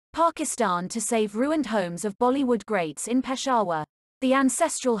Pakistan to save ruined homes of Bollywood greats in Peshawar. The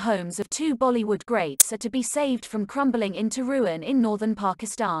ancestral homes of two Bollywood greats are to be saved from crumbling into ruin in northern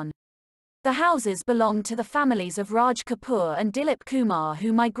Pakistan. The houses belong to the families of Raj Kapoor and Dilip Kumar,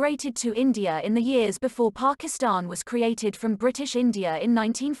 who migrated to India in the years before Pakistan was created from British India in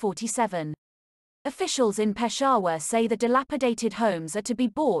 1947. Officials in Peshawar say the dilapidated homes are to be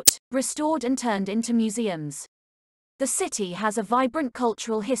bought, restored and turned into museums. The city has a vibrant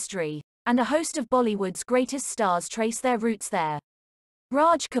cultural history, and a host of Bollywood's greatest stars trace their roots there.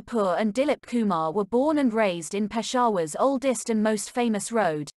 Raj Kapoor and Dilip Kumar were born and raised in Peshawar's oldest and most famous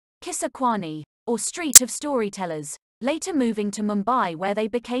road, Qissa Khwani, or Street of Storytellers, later moving to Mumbai where they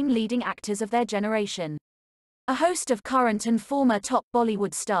became leading actors of their generation. A host of current and former top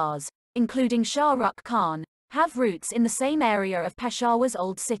Bollywood stars, including Shah Rukh Khan, have roots in the same area of Peshawar's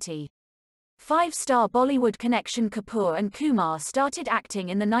old city. Five-star Bollywood connection Kapoor and Kumar started acting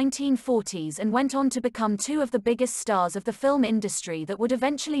in the 1940s and went on to become two of the biggest stars of the film industry that would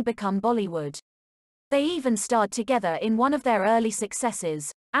eventually become Bollywood. They even starred together in one of their early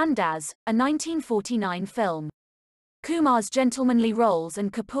successes, Andaz, a 1949 film. Kumar's gentlemanly roles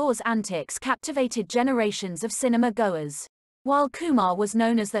and Kapoor's antics captivated generations of cinema-goers. While Kumar was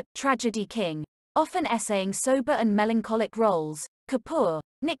known as the tragedy king, often essaying sober and melancholic roles, Kapoor,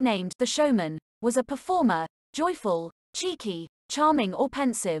 nicknamed the showman, was a performer, joyful, cheeky, charming or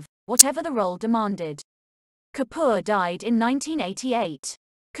pensive, whatever the role demanded. Kapoor died in 1988.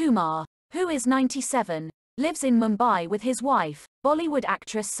 Kumar, who is 97, lives in Mumbai with his wife, Bollywood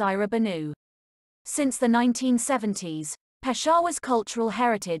actress Saira Banu. Since the 1970s, Peshawar's cultural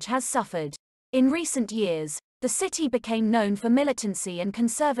heritage has suffered. In recent years, the city became known for militancy and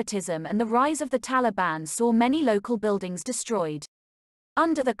conservatism, and the rise of the Taliban saw many local buildings destroyed.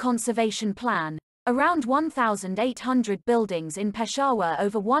 Under the conservation plan, around 1,800 buildings in Peshawar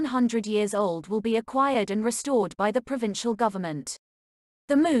over 100 years old will be acquired and restored by the provincial government.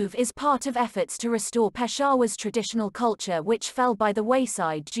 The move is part of efforts to restore Peshawar's traditional culture, which fell by the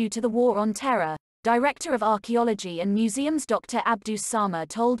wayside due to the War on Terror, Director of Archaeology and Museums Dr. Abdus Sama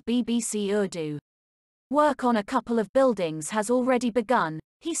told BBC Urdu. Work on a couple of buildings has already begun,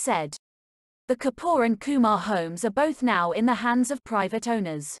 he said. The Kapoor and Kumar homes are both now in the hands of private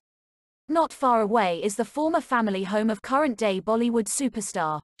owners. Not far away is the former family home of current-day Bollywood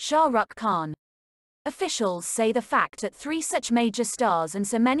superstar, Shah Rukh Khan. Officials say the fact that three such major stars and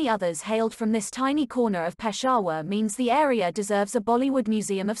so many others hailed from this tiny corner of Peshawar means the area deserves a Bollywood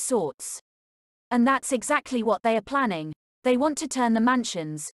museum of sorts. And that's exactly what they are planning. They want to turn the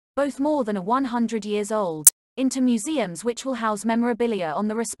mansions, both more than 100 years old, into museums which will house memorabilia on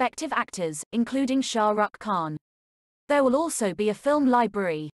the respective actors, including Shah Rukh Khan. There will also be a film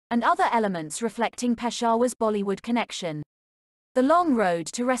library, and other elements reflecting Peshawar's Bollywood connection. The long road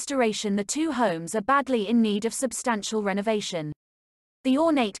to restoration. The two homes are badly in need of substantial renovation. The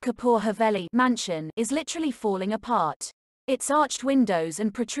ornate Kapoor Haveli mansion is literally falling apart. Its arched windows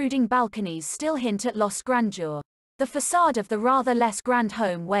and protruding balconies still hint at lost grandeur. The facade of the rather less grand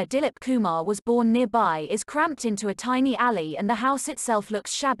home where Dilip Kumar was born nearby is cramped into a tiny alley, and the house itself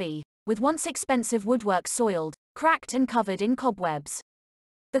looks shabby, with once expensive woodwork soiled, cracked and covered in cobwebs.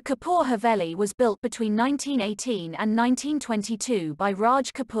 The Kapoor Haveli was built between 1918 and 1922 by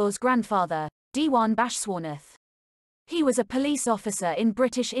Raj Kapoor's grandfather, Diwan Bashswanath. He was a police officer in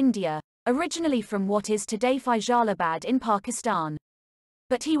British India, originally from what is today Faisalabad in Pakistan.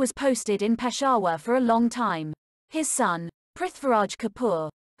 But he was posted in Peshawar for a long time. His son, Prithviraj Kapoor,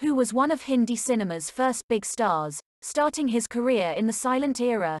 who was one of Hindi cinema's first big stars, starting his career in the silent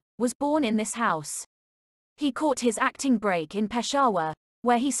era, was born in this house. He caught his acting break in Peshawar,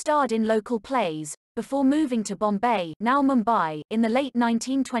 where he starred in local plays, before moving to Bombay, now Mumbai, in the late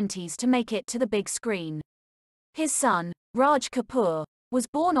 1920s to make it to the big screen. His son, Raj Kapoor, was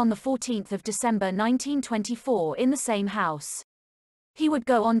born on the 14th of December 1924 in the same house. He would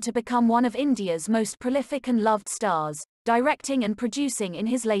go on to become one of India's most prolific and loved stars, directing and producing in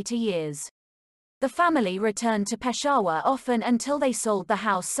his later years. The family returned to Peshawar often until they sold the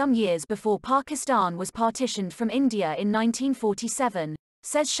house some years before Pakistan was partitioned from India in 1947,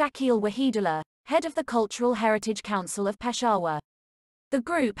 says Shakil Wahidullah, head of the Cultural Heritage Council of Peshawar. The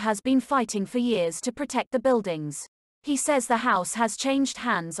group has been fighting for years to protect the buildings. He says the house has changed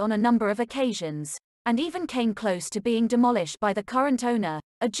hands on a number of occasions, and even came close to being demolished by the current owner,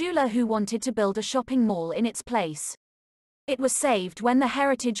 a jeweler who wanted to build a shopping mall in its place. It was saved when the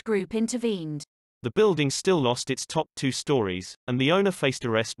Heritage Group intervened. The building still lost its top 2 stories, and the owner faced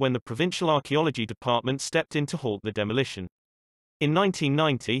arrest when the Provincial Archaeology Department stepped in to halt the demolition. In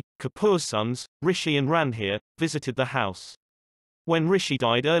 1990, Kapoor's sons, Rishi and Ranhir, visited the house. When Rishi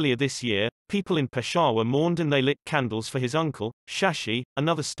died earlier this year, people in Peshawar mourned and they lit candles for his uncle, Shashi,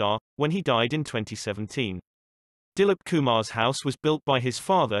 another star, when he died in 2017. Dilip Kumar's house was built by his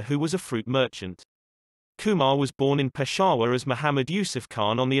father, who was a fruit merchant. Kumar was born in Peshawar as Muhammad Yusuf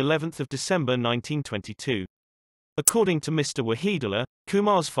Khan on the 11th of December 1922. According to Mr. Wahidullah,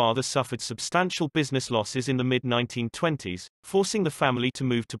 Kumar's father suffered substantial business losses in the mid-1920s, forcing the family to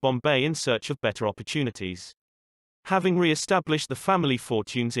move to Bombay in search of better opportunities. Having re-established the family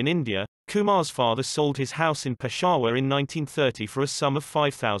fortunes in India, Kumar's father sold his house in Peshawar in 1930 for a sum of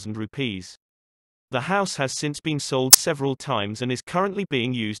 5,000 rupees. The house has since been sold several times and is currently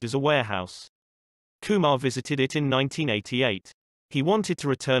being used as a warehouse. Kumar visited it in 1988. He wanted to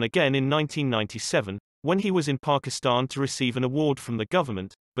return again in 1997, when he was in Pakistan to receive an award from the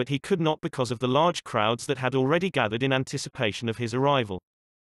government, but he could not because of the large crowds that had already gathered in anticipation of his arrival.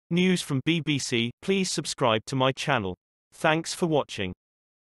 News from BBC. Please subscribe to my channel. Thanks for watching.